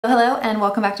Hello and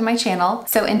welcome back to my channel.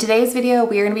 So in today's video,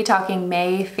 we are going to be talking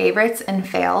May favorites and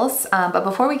fails. But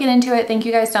before we get into it, thank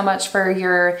you guys so much for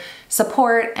your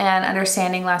support and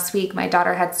understanding last week. My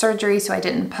daughter had surgery, so I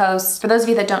didn't post. For those of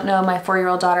you that don't know, my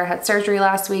 4-year-old daughter had surgery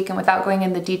last week, and without going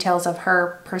into the details of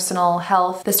her personal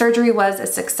health, the surgery was a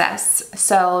success.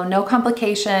 So no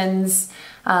complications.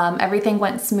 Everything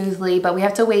went smoothly, but we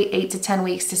have to wait 8 to 10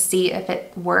 weeks to see if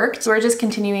it worked. So we're just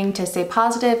continuing to stay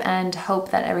positive and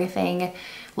hope that everything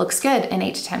looks good in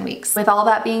 8 to 10 weeks. With all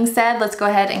that being said, let's go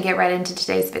ahead and get right into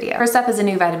today's video. First up is a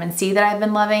new vitamin C that I've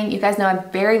been loving. You guys know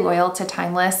I'm very loyal to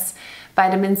Timeless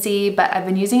vitamin C, but I've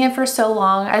been using it for so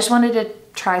long. I just wanted to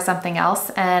try something else,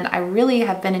 and I really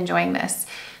have been enjoying this.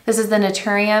 This is the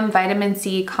Naturium Vitamin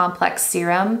C Complex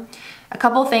Serum. A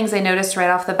couple things I noticed right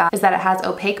off the bat is that it has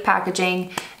opaque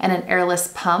packaging and an airless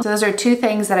pump. So those are two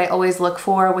things that I always look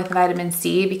for with vitamin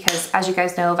C, because as you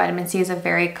guys know, vitamin C is a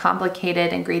very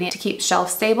complicated ingredient to keep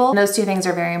shelf stable. And those two things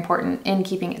are very important in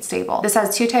keeping it stable. This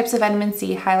has 2 types of vitamin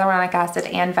C, hyaluronic acid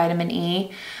and vitamin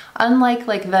E. Unlike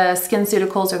like the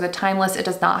SkinCeuticals or the Timeless, it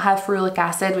does not have ferulic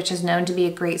acid, which is known to be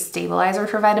a great stabilizer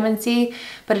for vitamin C,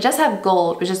 but it does have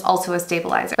gold, which is also a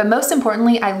stabilizer. But most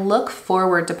importantly, I look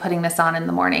forward to putting this on in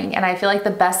the morning, and I feel like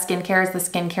the best skincare is the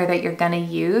skincare that you're gonna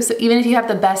use. So even if you have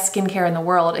the best skincare in the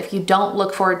world, if you don't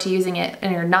look forward to using it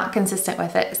and you're not consistent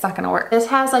with it, it's not gonna work. This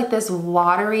has like this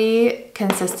watery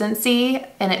consistency,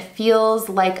 and it feels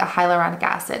like a hyaluronic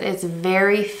acid. It's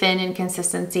very thin in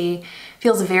consistency,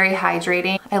 feels very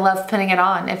hydrating. I love putting it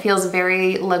on. It feels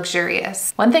very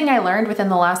luxurious. One thing I learned within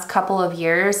the last couple of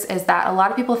years is that a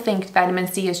lot of people think vitamin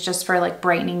C is just for like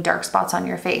brightening dark spots on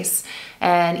your face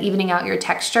and evening out your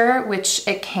texture, which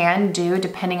it can do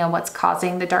depending on what's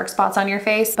causing the dark spots on your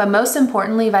face. But most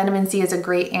importantly, vitamin C is a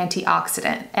great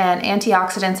antioxidant, and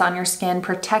antioxidants on your skin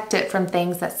protect it from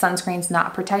things that sunscreen's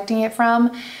not protecting it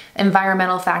from.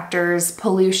 Environmental factors,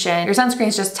 pollution. Your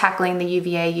sunscreen's just tackling the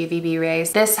UVA, UVB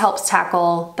rays. This helps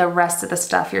tackle the rest of the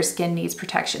stuff your skin needs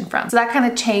protection from. So that kind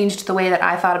of changed the way that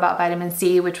I thought about vitamin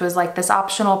C, which was like this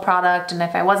optional product, and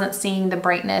if I wasn't seeing the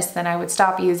brightness, then I would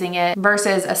stop using it,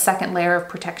 versus a second layer of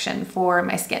protection for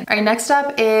my skin. All right, next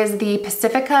up is the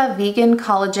Pacifica Vegan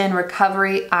Collagen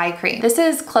Recovery Eye Cream. This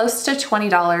is close to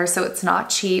 $20, so it's not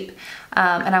cheap.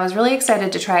 And I was really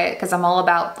excited to try it because I'm all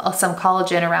about some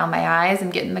collagen around my eyes. I'm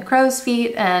getting the crow's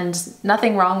feet, and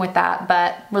nothing wrong with that,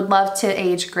 but would love to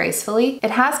age gracefully.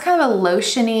 It has kind of a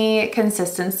lotiony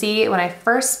consistency. When I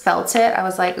first felt it, I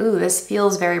was like, ooh, this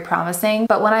feels very promising.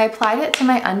 But when I applied it to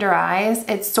my under eyes,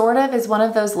 it sort of is one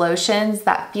of those lotions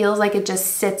that feels like it just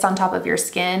sits on top of your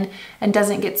skin and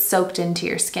doesn't get soaked into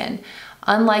your skin.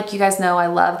 Unlike, you guys know, I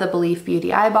love the Belief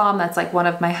Beauty Eye Balm. That's like one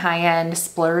of my high-end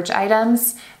splurge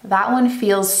items. That one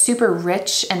feels super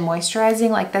rich and moisturizing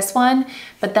like this one,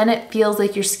 but then it feels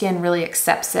like your skin really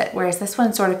accepts it, whereas this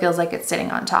one sort of feels like it's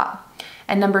sitting on top.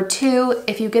 And number 2,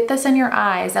 if you get this in your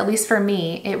eyes, at least for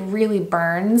me, it really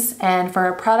burns. And for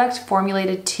a product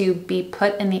formulated to be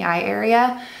put in the eye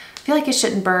area, I feel like it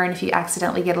shouldn't burn if you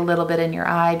accidentally get a little bit in your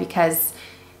eye, because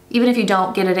even if you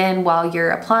don't get it in while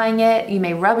you're applying it, you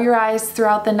may rub your eyes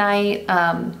throughout the night.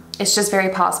 It's just very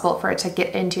possible for it to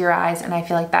get into your eyes, and I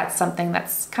feel like that's something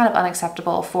that's kind of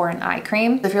unacceptable for an eye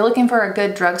cream. If you're looking for a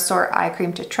good drugstore eye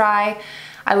cream to try,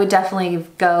 I would definitely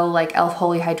go like e.l.f.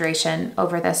 Holy Hydration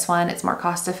over this one. It's more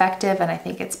cost effective, and I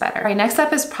think it's better. All right, next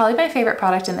up is probably my favorite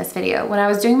product in this video. When I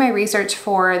was doing my research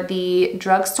for the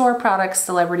drugstore products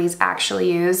celebrities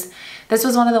actually use, this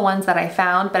was one of the ones that I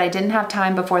found, but I didn't have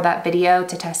time before that video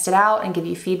to test it out and give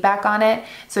you feedback on it.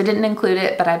 So I didn't include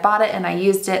it, but I bought it and I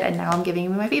used it, and now I'm giving you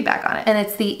my feedback on it. And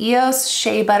it's the EOS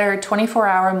Shea Butter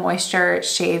 24-Hour Moisture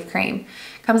Shave Cream.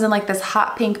 Comes in like this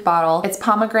hot pink bottle. It's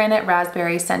pomegranate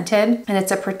raspberry scented, and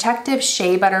it's a protective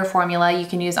shea butter formula you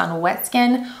can use on wet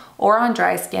skin or on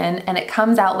dry skin, and it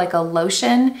comes out like a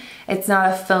lotion. It's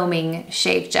not a foaming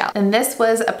shave gel. And this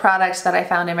was a product that I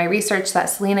found in my research that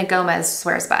Selena Gomez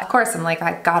swears by. Of course, I'm like,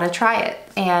 I gotta try it.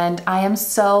 And I am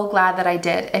so glad that I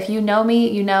did. If you know me,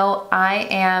 you know I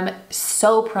am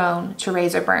so prone to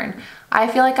razor burn. I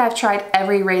feel like I've tried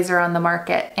every razor on the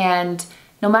market, and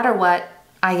no matter what,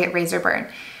 I get razor burn.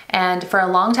 And for a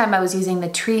long time I was using the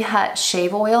Tree Hut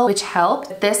shave oil, which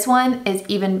helped. This one is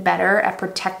even better at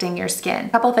protecting your skin. A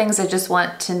couple things I just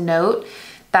want to note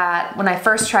that when I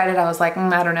first tried it, I was like,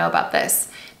 I don't know about this.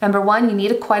 Number 1, you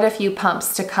need quite a few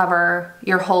pumps to cover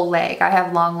your whole leg. I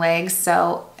have long legs,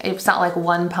 so it's not like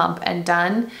one pump and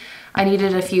done. I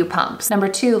needed a few pumps. Number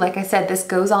 2, like I said, this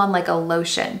goes on like a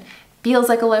lotion. Feels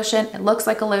like a lotion, it looks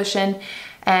like a lotion.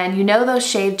 And you know those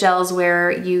shave gels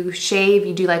where you shave,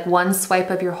 you do like one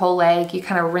swipe of your whole leg, you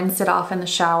kind of rinse it off in the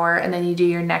shower, and then you do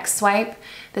your next swipe?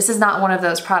 This is not one of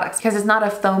those products because it's not a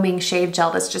foaming shave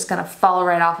gel that's just gonna fall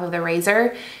right off of the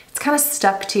razor. It's kind of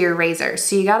stuck to your razor.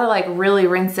 So you gotta like really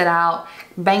rinse it out,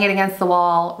 bang it against the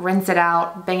wall, rinse it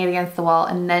out, bang it against the wall,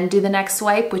 and then do the next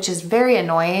swipe, which is very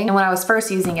annoying. And when I was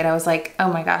first using it, I was like,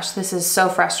 oh my gosh, this is so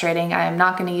frustrating. I am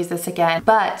not gonna use this again.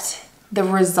 But the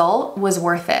result was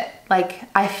worth it. Like,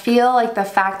 I feel like the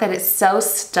fact that it's so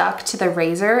stuck to the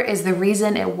razor is the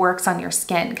reason it works on your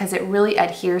skin, because it really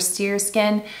adheres to your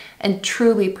skin and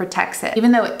truly protects it.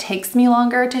 Even though it takes me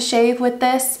longer to shave with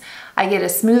this, I get a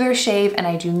smoother shave and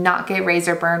I do not get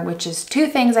razor burn, which is two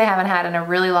things I haven't had in a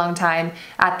really long time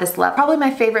at this level. Probably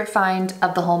my favorite find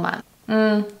of the whole month.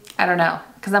 I don't know,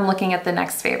 because I'm looking at the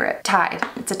next favorite. Tied.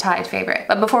 It's a tied favorite.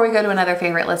 But before we go to another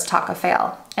favorite, let's talk a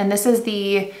fail. And this is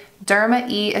the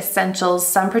Derma-e Essentials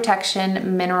Sun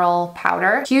Protection Mineral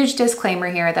Powder. Huge disclaimer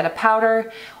here that a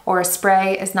powder or a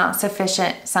spray is not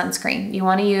sufficient sunscreen. You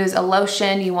want to use a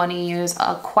lotion, you want to use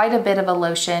quite a bit of a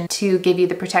lotion to give you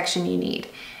the protection you need.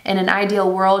 In an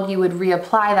ideal world, you would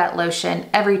reapply that lotion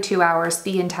every 2 hours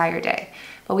the entire day.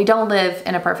 But we don't live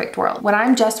in a perfect world. When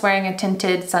I'm just wearing a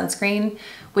tinted sunscreen,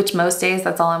 which most days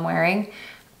that's all I'm wearing,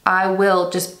 I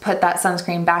will just put that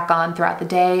sunscreen back on throughout the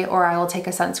day, or I will take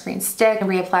a sunscreen stick and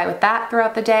reapply with that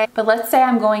throughout the day. But let's say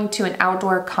I'm going to an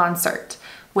outdoor concert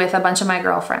with a bunch of my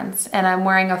girlfriends and I'm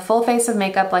wearing a full face of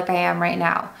makeup like I am right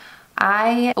now.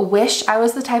 I wish I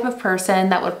was the type of person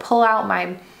that would pull out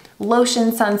my lotion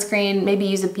sunscreen, maybe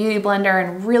use a beauty blender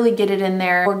and really get it in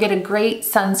there, or get a great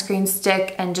sunscreen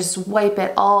stick and just wipe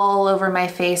it all over my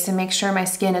face and make sure my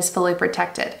skin is fully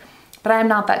protected. But I'm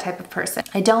not that type of person.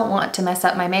 I don't want to mess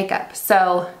up my makeup.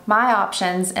 So my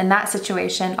options in that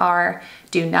situation are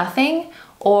do nothing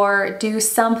or do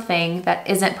something that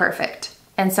isn't perfect.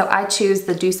 And so I choose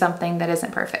the do something that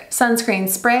isn't perfect. Sunscreen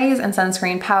sprays and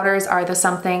sunscreen powders are the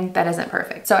something that isn't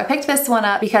perfect. So I picked this one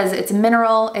up because it's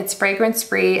mineral, it's fragrance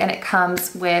free, and it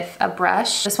comes with a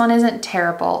brush. This one isn't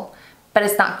terrible, but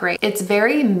it's not great. It's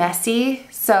very messy,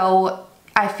 so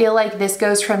I feel like this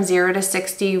goes from 0 to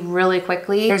 60 really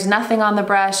quickly. There's nothing on the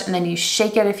brush and then you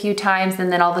shake it a few times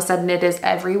and then all of a sudden it is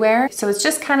everywhere. So it's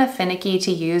just kind of finicky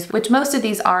to use, which most of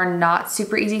these are not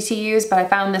super easy to use, but I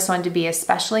found this one to be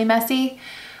especially messy.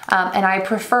 And I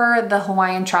prefer the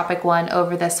Hawaiian Tropic one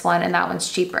over this one, and that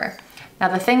one's cheaper. Now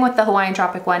the thing with the Hawaiian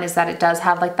Tropic one is that it does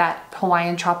have like that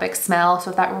Hawaiian Tropic smell,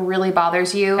 so if that really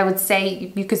bothers you, I would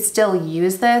say you could still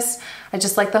use this. I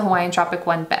just like the Hawaiian Tropic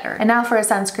one better. And now for a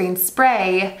sunscreen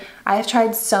spray, I've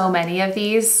tried so many of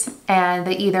these and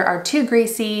they either are too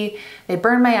greasy, they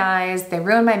burn my eyes, they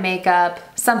ruin my makeup,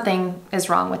 something is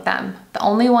wrong with them. The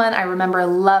only one I remember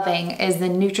loving is the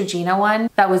Neutrogena one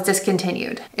that was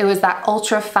discontinued. It was that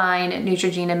ultra fine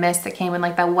Neutrogena mist that came in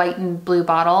like that white and blue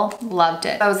bottle. Loved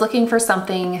it. I was looking for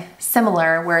something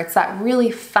similar where it's that really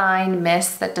fine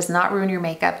mist that does not ruin your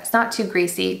makeup. It's not too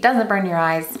greasy, doesn't burn your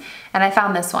eyes. And I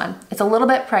found this one. It's a little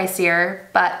bit pricier,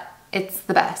 but it's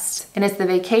the best. And it's the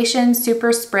Vacation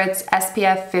Super Spritz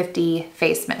SPF 50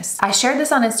 Face Mist. I shared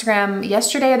this on Instagram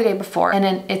yesterday or the day before,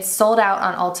 and it's sold out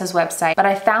on Ulta's website, but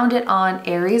I found it on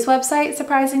Aerie's website,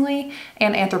 surprisingly,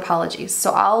 and Anthropologie's.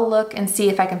 So I'll look and see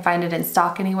if I can find it in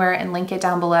stock anywhere and link it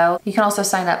down below. You can also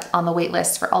sign up on the wait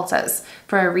list for Ulta's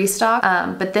for a restock.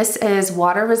 But this is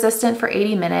water resistant for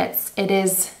 80 minutes. It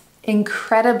is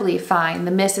incredibly fine.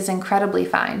 The mist is incredibly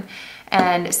fine.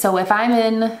 And so if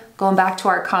I'm going back to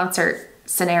our concert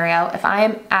scenario, if I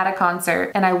am at a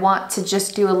concert and I want to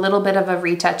just do a little bit of a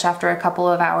retouch after a couple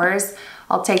of hours,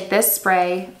 I'll take this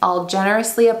spray, I'll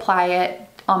generously apply it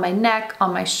on my neck,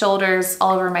 on my shoulders,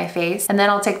 all over my face, and then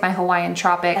I'll take my Hawaiian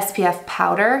Tropic SPF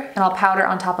powder and I'll powder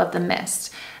on top of the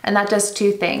mist. And that does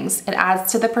two things. It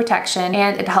adds to the protection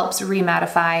and it helps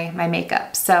remattify my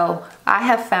makeup. So I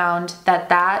have found that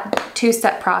that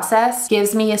two-step process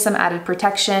gives me some added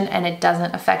protection and it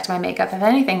doesn't affect my makeup. If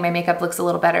anything, my makeup looks a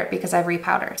little better because I've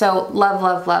repowdered. So love,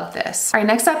 love, love this. All right,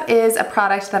 next up is a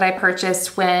product that I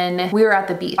purchased when we were at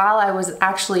the beach. While I was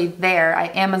actually there, I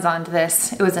Amazoned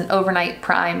this. It was an overnight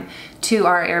prime to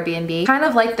our Airbnb. Kind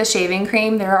of like the shaving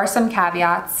cream, there are some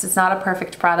caveats. It's not a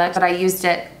perfect product, but I used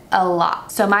it a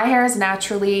lot. So my hair is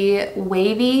naturally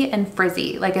wavy and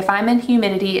frizzy. Like if I'm in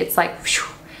humidity, it's like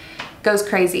whew, goes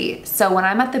crazy. So when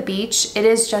I'm at the beach, it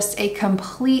is just a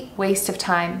complete waste of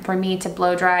time for me to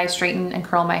blow dry, straighten, and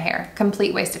curl my hair.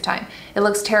 Complete waste of time. It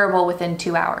looks terrible within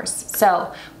 2 hours.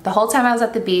 So the whole time I was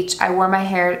at the beach, I wore my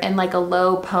hair in like a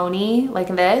low pony like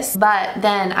this, but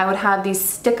then I would have these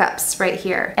stick-ups right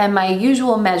here and my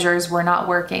usual measures were not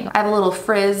working. I have a little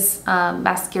frizz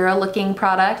mascara looking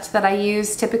product that I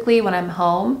use typically when I'm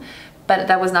home, but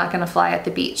that was not gonna fly at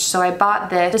the beach. So I bought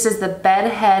this. This is the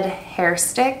Bedhead Hair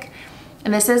Stick.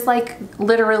 And this is like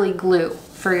literally glue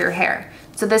for your hair.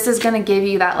 So this is gonna give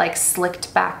you that like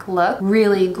slicked back look,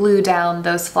 really glue down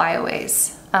those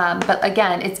flyaways. But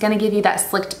again, it's gonna give you that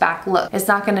slicked back look. It's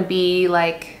not gonna be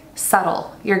like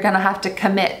subtle. You're gonna have to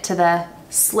commit to the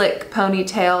slick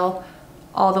ponytail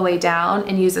all the way down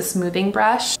and use a smoothing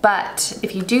brush. But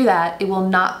if you do that, it will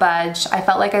not budge. I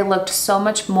felt like I looked so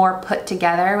much more put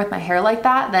together with my hair like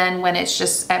that than when it's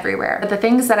just everywhere. But the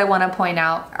things that I wanna point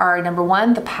out are, number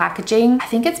one, the packaging. I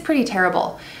think it's pretty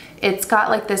terrible. It's got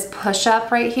like this push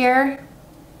up right here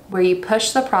where you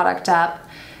push the product up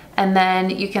and then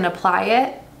you can apply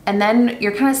it. And then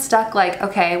you're kind of stuck like,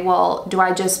 okay, well, do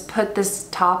I just put this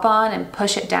top on and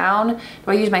push it down? Do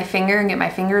I use my finger and get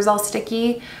my fingers all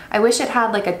sticky? I wish it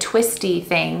had like a twisty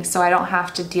thing so I don't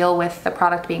have to deal with the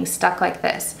product being stuck like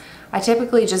this. I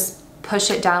typically just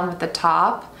push it down with the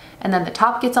top and then the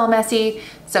top gets all messy.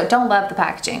 So don't love the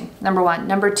packaging, number one.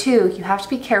 Number two, you have to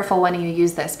be careful when you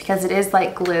use this because it is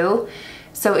like glue.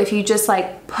 So if you just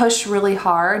like push really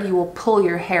hard, you will pull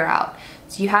your hair out.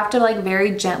 So you have to like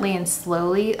very gently and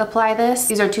slowly apply this.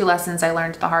 These are two lessons I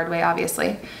learned the hard way,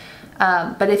 obviously.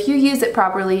 But if you use it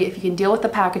properly, if you can deal with the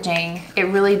packaging, it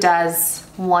really does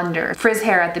wonders. Frizz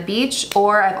hair at the beach,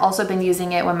 or I've also been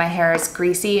using it when my hair is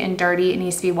greasy and dirty, it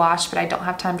needs to be washed, but I don't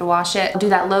have time to wash it. I'll do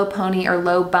that low pony or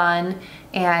low bun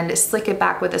and slick it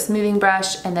back with a smoothing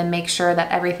brush and then make sure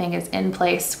that everything is in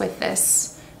place with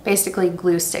this basically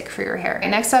glue stick for your hair.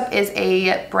 Next up is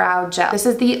a brow gel. This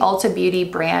is the Ulta Beauty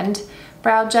brand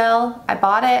brow gel. I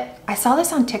bought it. I saw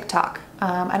this on TikTok.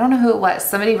 I don't know who it was.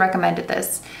 Somebody recommended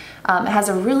this. It has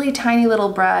a really tiny little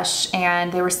brush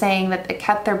and they were saying that it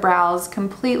kept their brows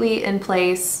completely in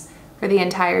place for the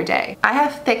entire day. I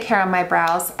have thick hair on my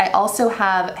brows. I also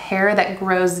have hair that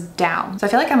grows down. So I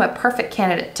feel like I'm a perfect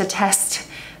candidate to test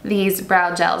these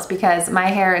brow gels because my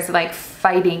hair is like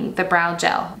fighting the brow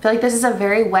gel. I feel like this is a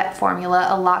very wet formula.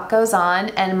 A lot goes on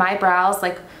and my brows,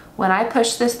 like when I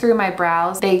push this through my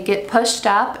brows, they get pushed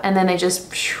up and then they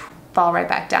just fall right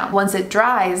back down. Once it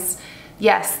dries,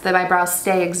 yes, my brows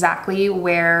stay exactly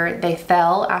where they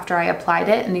fell after I applied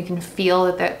it and you can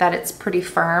feel that it's pretty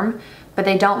firm, but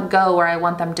they don't go where I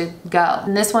want them to go.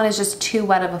 And this one is just too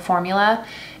wet of a formula.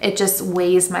 It just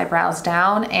weighs my brows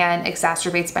down and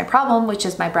exacerbates my problem, which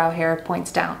is my brow hair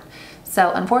points down.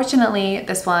 So unfortunately,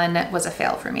 this one was a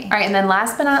fail for me. All right, and then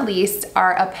last but not least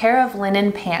are a pair of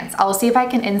linen pants. I'll see if I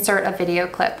can insert a video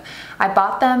clip. I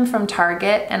bought them from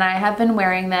Target and I have been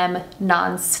wearing them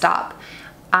non-stop.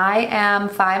 I am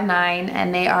 5'9"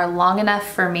 and they are long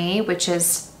enough for me, which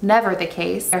is never the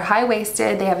case. They're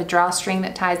high-waisted, they have a drawstring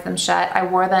that ties them shut. I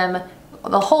wore them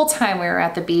the whole time we were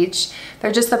at the beach.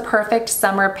 They're just the perfect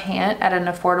summer pant at an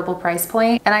affordable price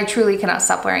point, and I truly cannot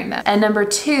stop wearing them. And number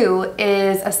two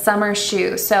is a summer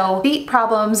shoe. So feet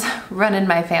problems run in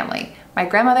my family. My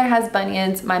grandmother has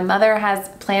bunions, my mother has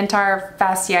plantar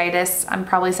fasciitis, I'm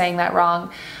probably saying that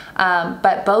wrong,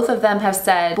 but both of them have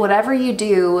said, whatever you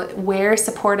do, wear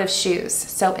supportive shoes.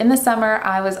 So in the summer,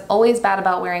 I was always bad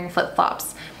about wearing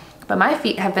flip-flops. But my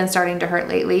feet have been starting to hurt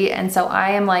lately, and so I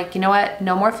am like, you know what,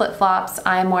 no more flip-flops.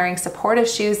 I'm wearing supportive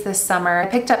shoes this summer. I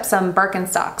picked up some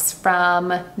Birkenstocks from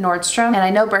Nordstrom, and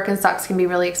I know Birkenstocks can be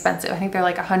really expensive. I think they're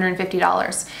like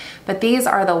 $150. But these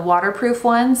are the waterproof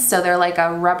ones, so they're like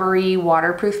a rubbery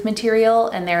waterproof material,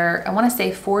 and they're, I wanna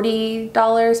say $40,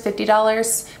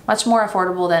 $50, much more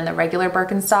affordable than the regular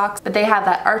Birkenstocks. But they have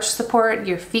that arch support,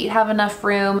 your feet have enough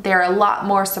room. They're a lot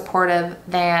more supportive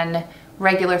than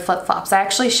regular flip-flops. I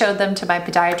actually showed them to my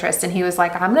podiatrist and he was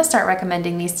like, I'm gonna start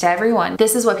recommending these to everyone.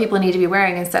 This is what people need to be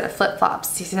wearing instead of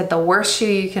flip-flops. He said the worst shoe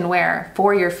you can wear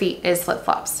for your feet is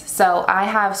flip-flops. So I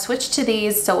have switched to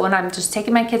these, so when I'm just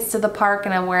taking my kids to the park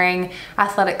and I'm wearing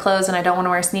athletic clothes and I don't wanna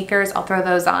wear sneakers, I'll throw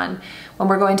those on. When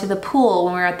we're going to the pool,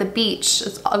 when we're at the beach,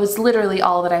 it was literally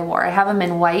all that I wore. I have them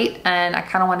in white and I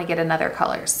kinda wanna get another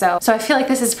color. So I feel like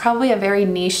this is probably a very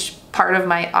niche part of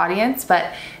my audience, but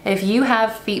if you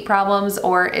have feet problems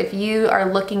or if you are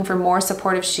looking for more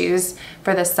supportive shoes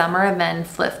for the summer than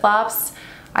flip-flops,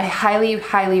 I highly,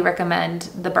 highly recommend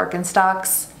the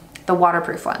Birkenstocks, the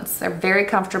waterproof ones. They're very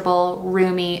comfortable,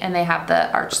 roomy, and they have the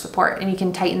arch support and you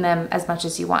can tighten them as much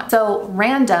as you want. So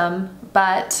random,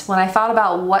 but when I thought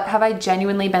about what have I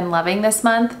genuinely been loving this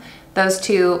month, those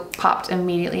two popped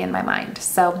immediately in my mind.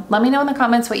 So let me know in the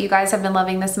comments what you guys have been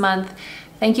loving this month.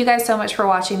 Thank you guys so much for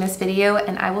watching this video,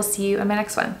 and I will see you in my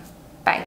next one.